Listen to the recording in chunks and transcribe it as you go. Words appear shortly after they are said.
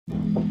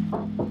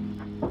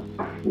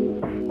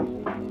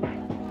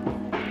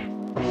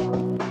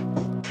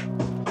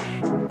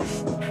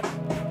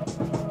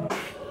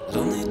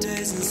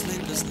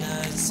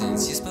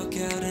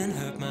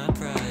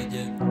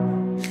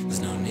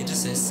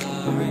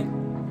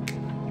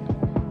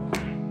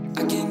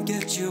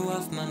you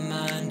off my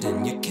mind,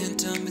 and you can't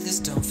tell me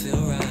this don't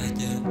feel right,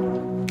 yeah.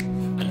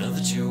 I know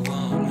that you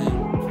want me.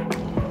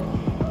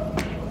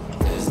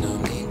 There's no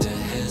need to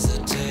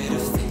hesitate.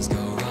 If things go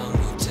wrong,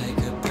 we'll take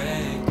a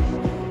break.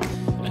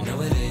 I know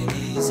it ain't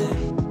easy.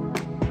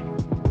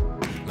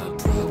 My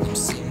problems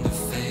seem to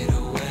fade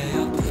away.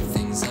 I'll put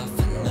things off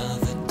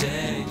another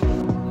day.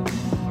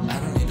 I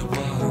don't need to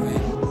worry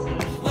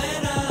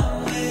when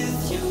I'm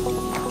with you.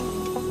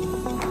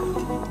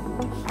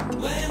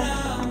 When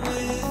I'm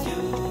with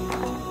you,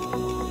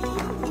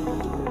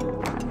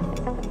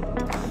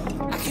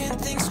 I can't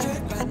think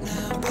straight right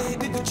now,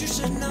 baby, but you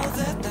should know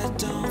that that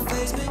don't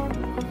faze me,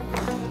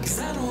 'cause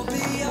I know we'll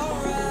be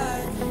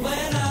alright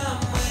when I'm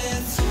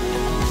with you.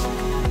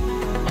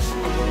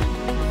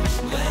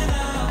 When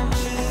I'm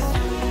with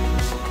you.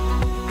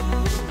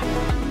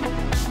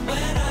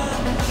 When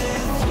I'm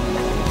with you.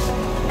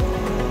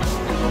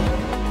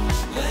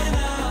 When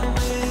I'm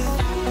with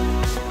you.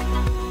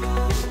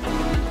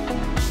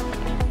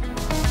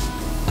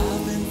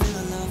 I've been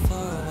feeling love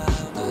for a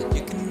while, but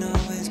you can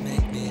always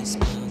make me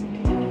smile.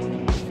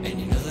 And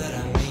you know that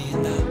I mean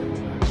that.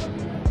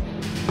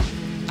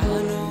 I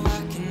know I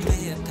can be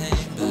a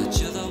pain, but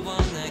you're the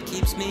one that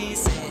keeps me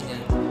sane.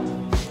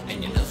 And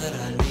you know that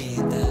I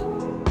need that.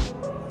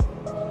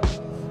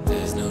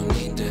 There's no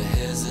need to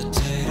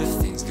hesitate. If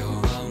things go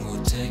wrong,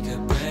 we'll take a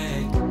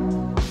break.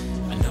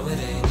 I know it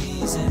ain't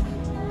easy.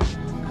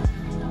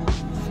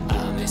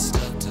 I may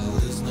start to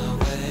lose my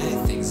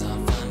way. Things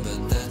aren't fine, but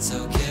that's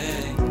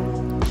okay.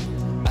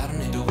 I don't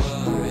need to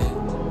worry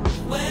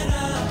when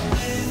I'm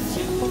with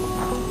you.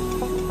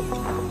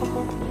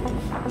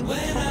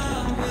 When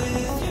I'm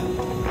with you.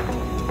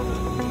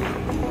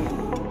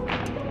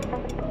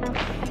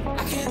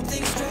 I can't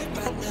think straight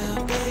right now,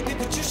 baby,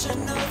 but you should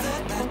know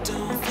that that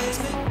don't faze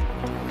me,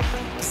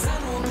 'cause I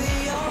know we'll be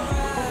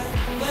alright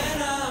when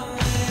I'm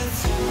with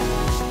you.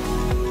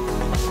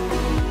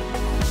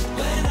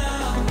 When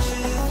I'm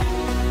with you.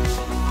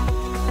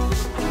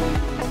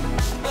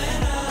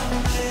 When I'm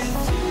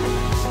with you.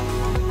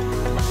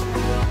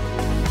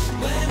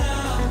 When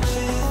I'm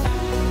with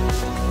you.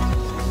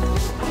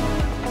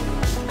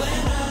 When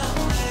I'm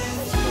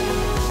with you.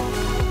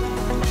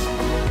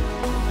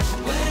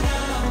 When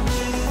I'm with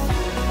you. When I'm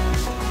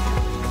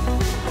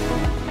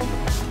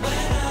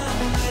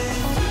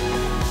with you.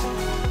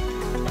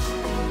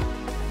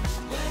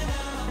 When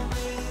I'm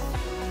with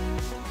you.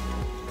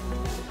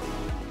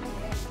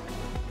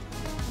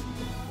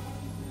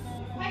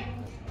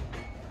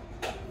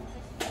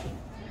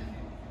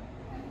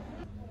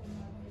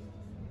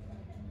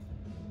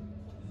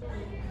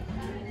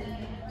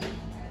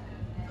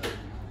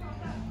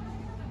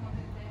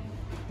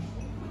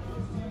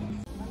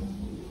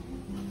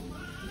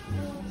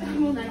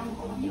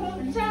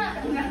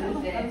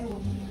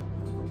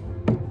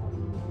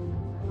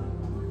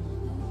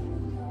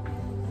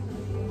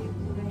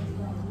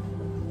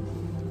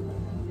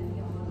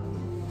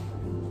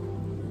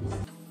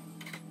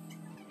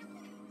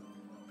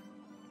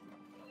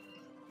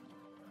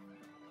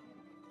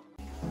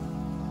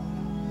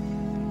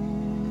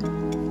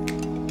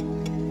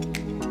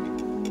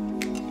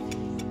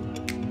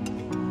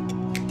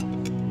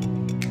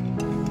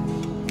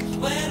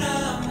 When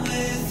I'm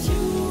with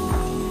you.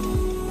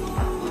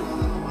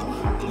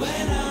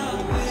 When I'm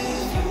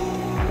with you.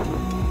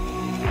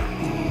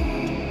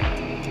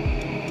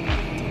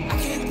 I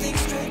can't think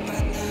straight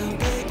right now,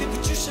 baby,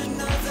 but you should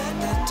know that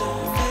that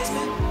don't faze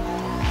me,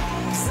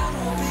 'cause I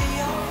know we'll be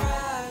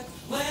alright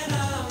when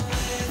I'm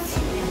with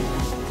you.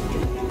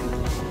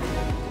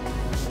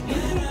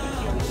 When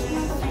I'm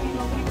with you.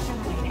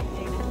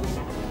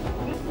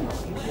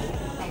 When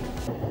I'm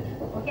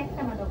お客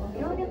様のご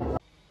協力を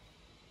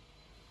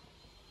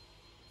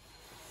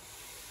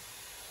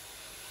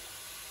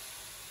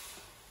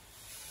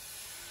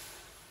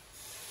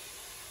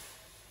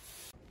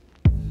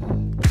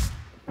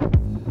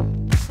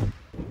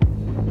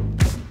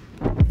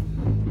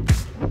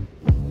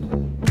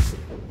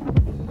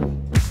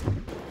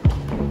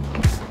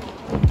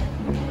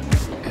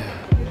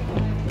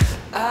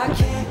I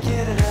can't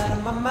get it out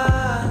of my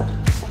mind.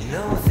 You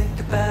know I think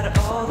about it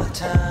all the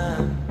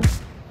time.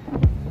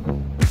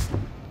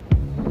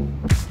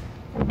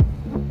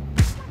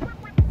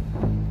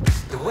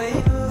 The way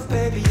you move,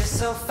 baby, you're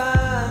so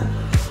fine.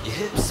 Your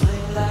hips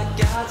swing like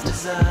God's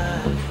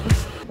design.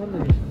 パンダ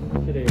に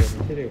種類が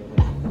2種類がね、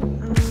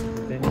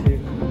電球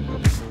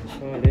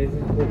レーズン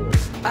コード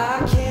I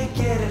can't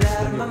get it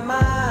out of my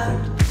mind.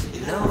 You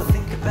know I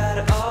think about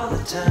it all the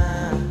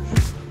time.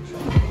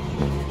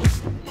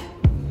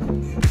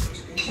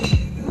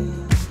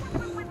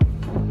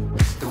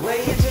 The way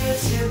you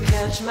dance, you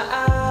catch my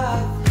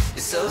eye.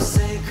 You're so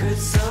sacred,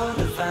 so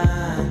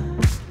divine.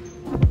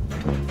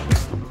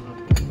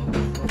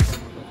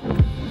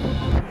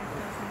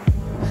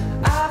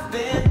 I've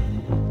been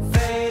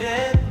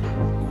fading,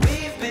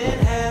 we've been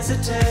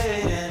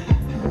hesitating.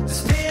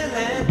 This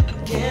feeling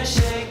can't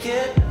shake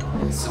it,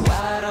 so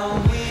why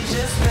don't we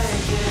just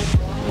make it?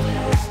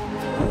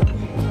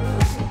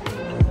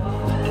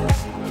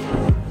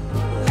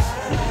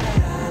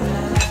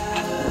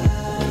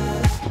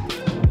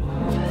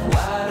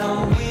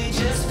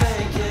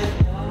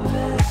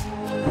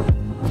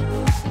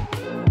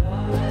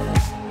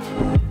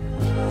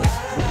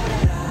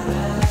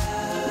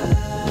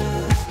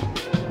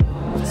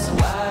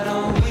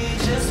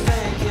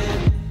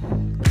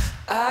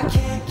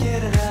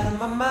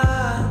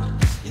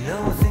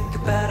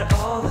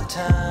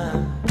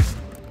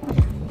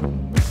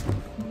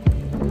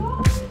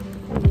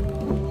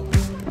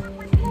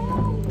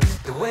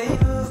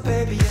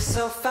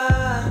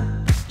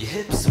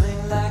 hips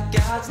swing like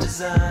God's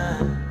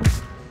design.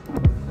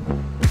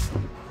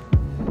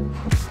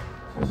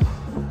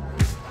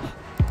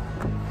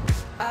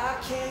 I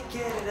can't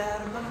get it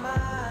out of my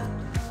mind.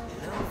 You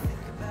know, I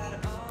think about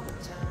it all the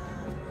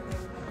time.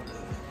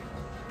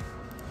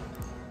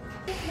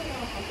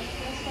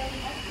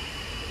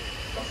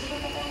 お仕事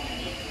帰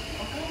りに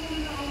お買い物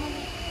の合間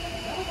に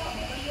どうぞ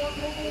ご利用く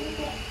ださいま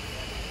せ。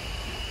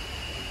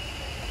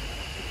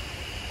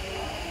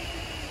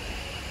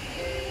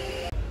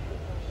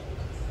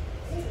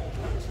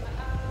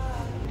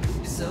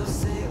So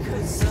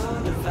sacred, so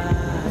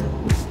divine.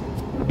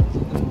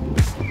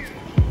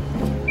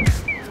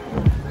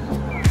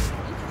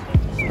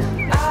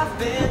 I've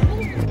been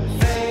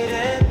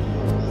fading,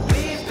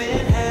 we've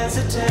been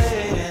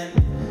hesitating.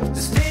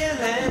 This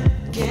feeling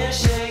can't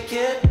shake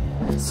it,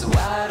 so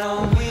why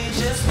don't we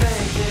just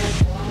make it?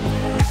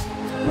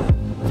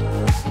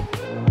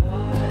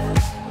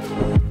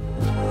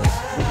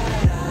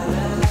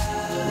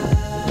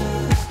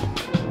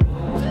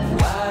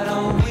 Why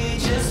don't we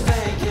just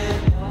make it?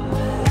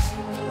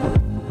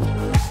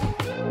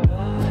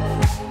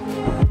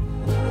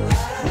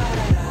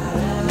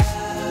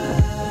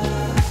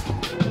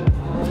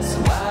 So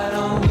why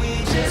don't we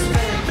just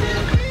make it?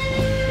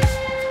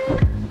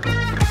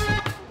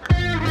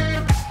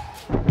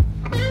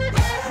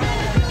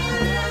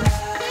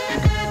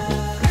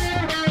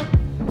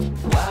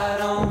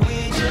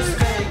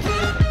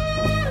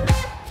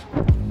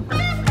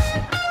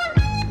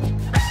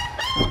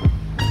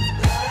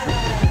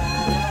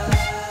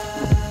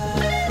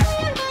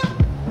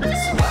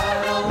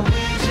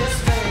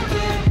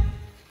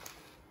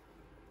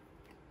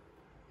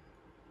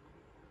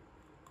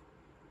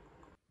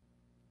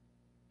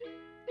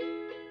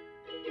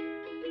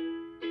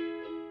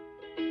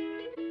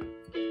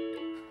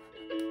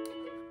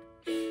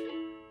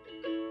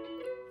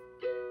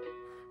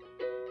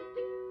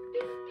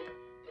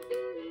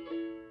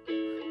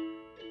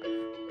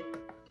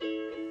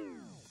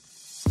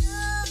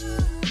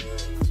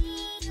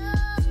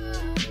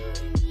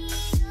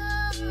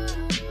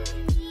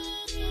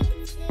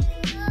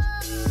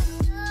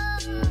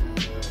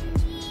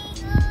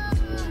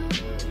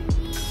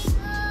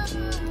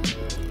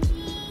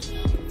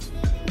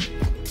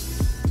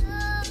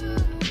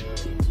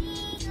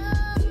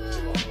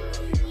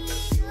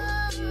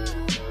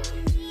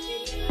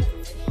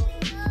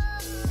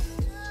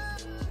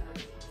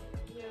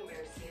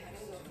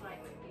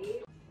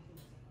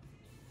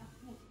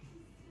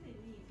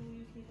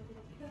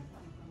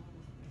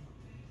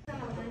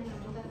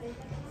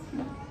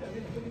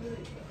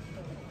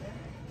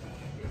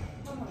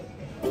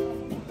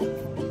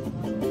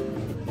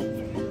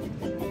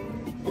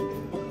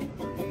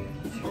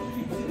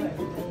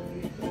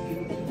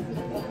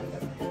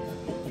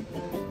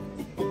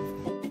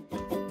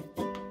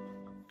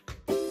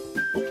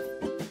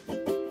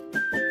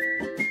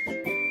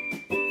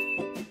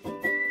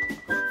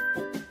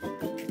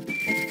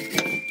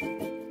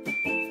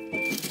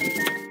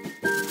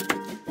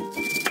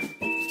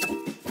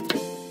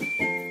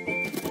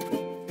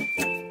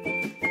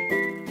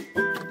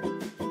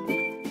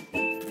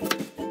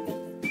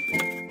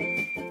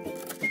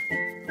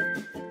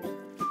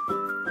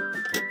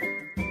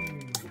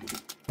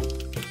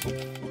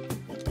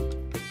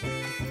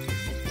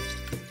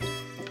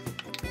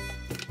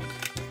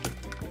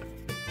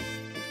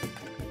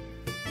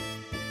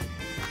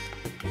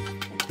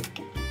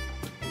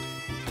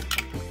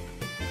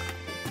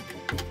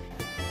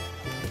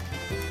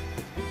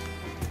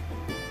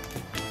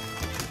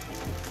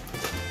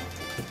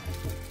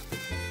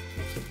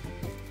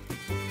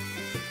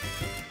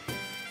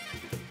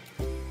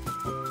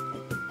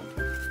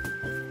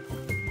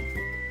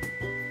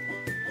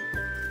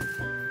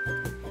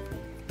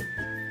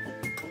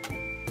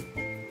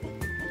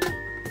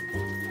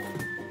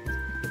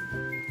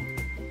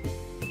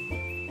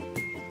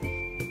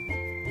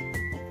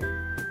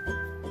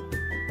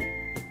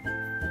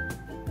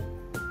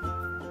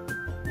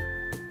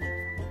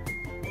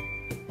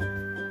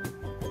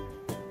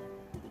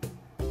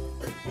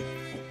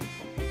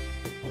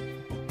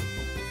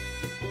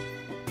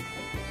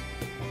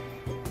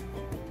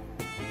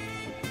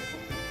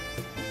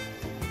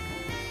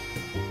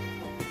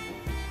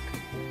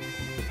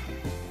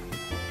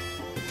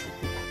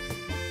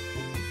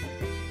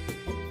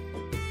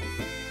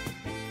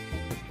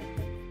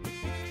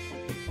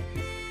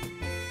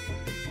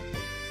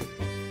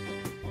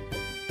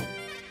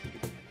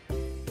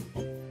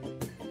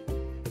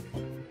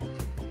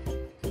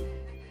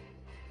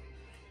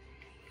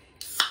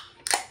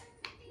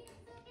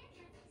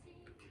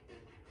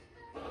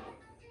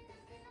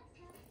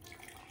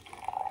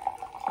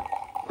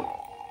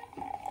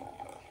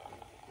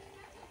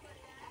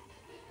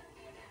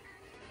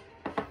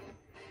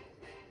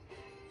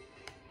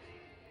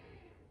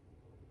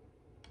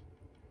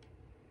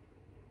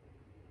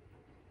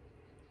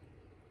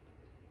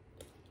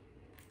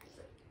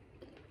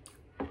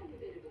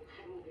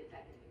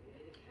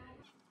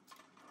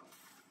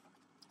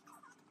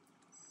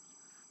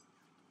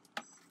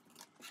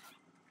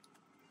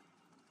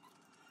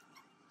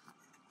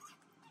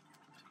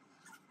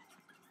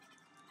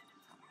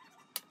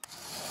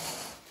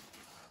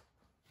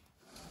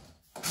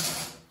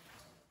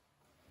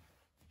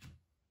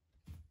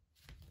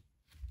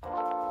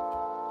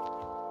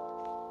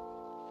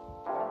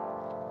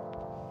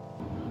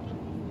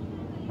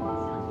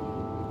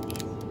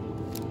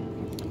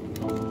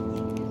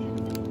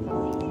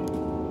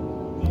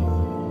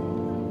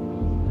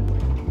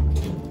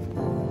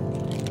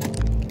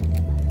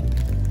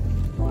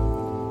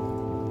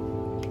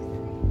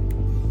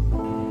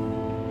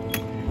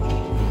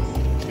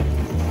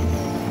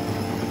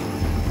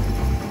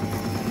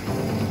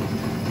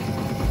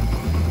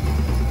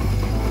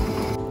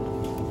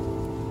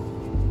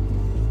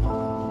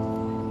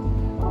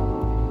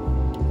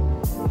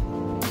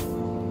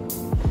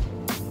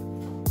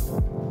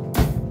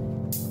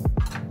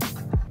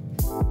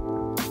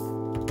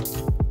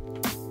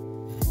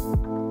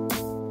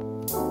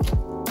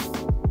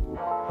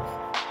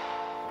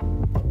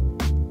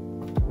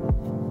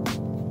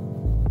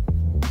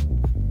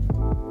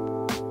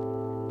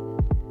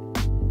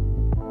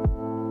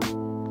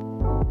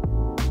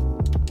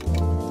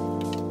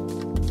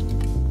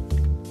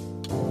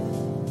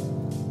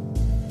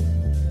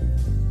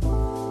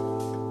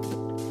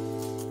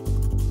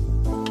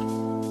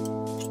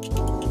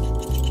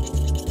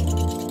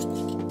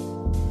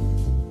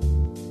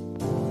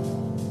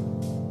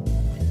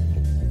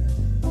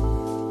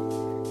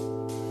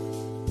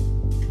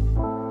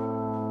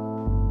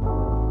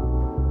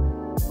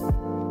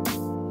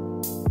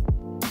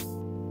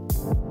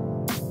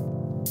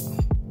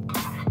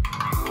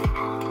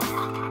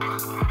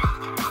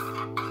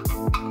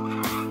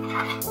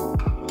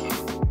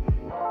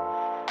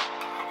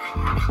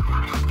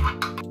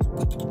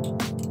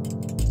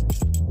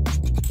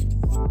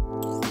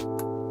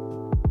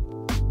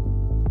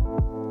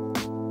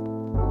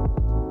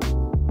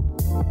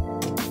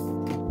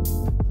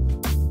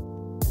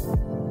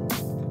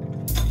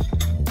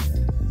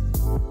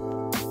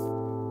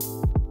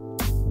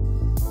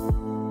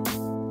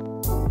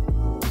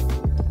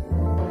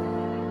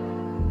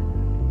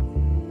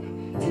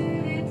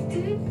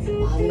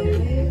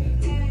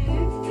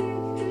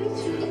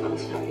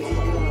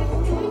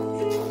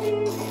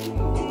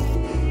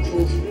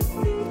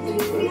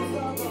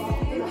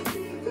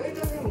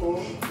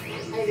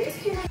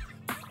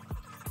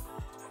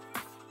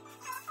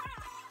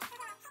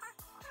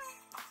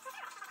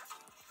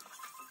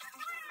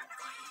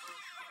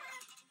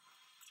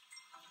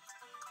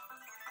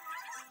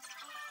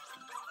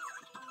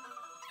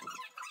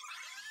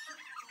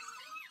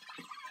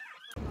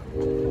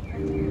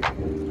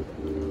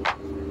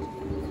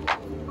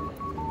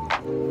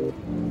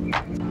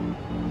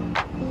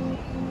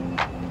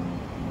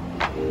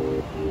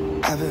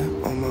 I've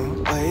been on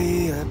my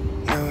way up,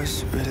 now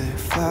it's really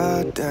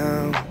far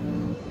down.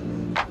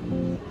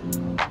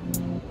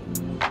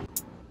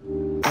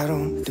 I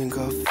don't think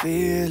I'll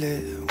feel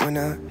it when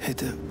I hit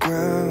the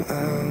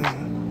ground.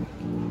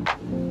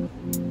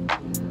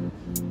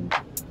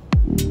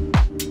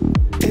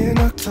 In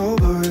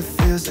October it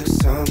feels like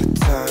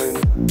summertime.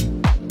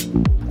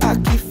 I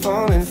keep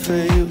falling for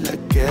you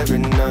like every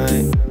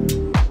night.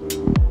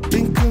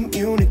 Been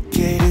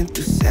communicating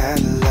through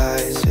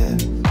satellites, yeah.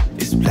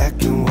 It's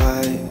black and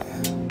white.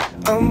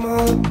 I'm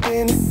all up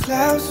in the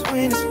clouds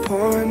when it's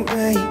pouring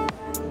rain.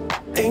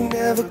 Ain't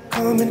never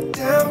coming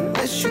down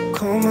unless you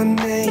call my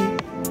name.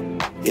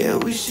 Yeah,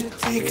 we should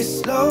take it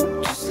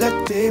slow, just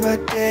like day by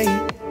day.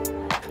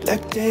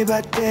 Like day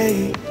by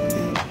day.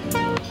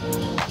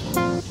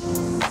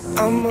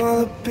 I'm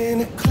all up in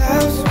the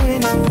clouds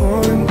when it's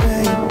pouring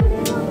rain.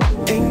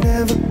 Ain't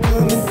never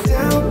coming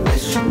down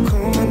unless you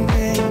call my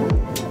name.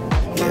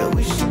 Yeah,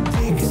 we should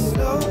take it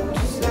slow,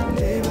 just like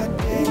day by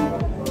day.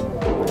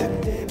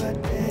 Like day by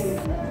day.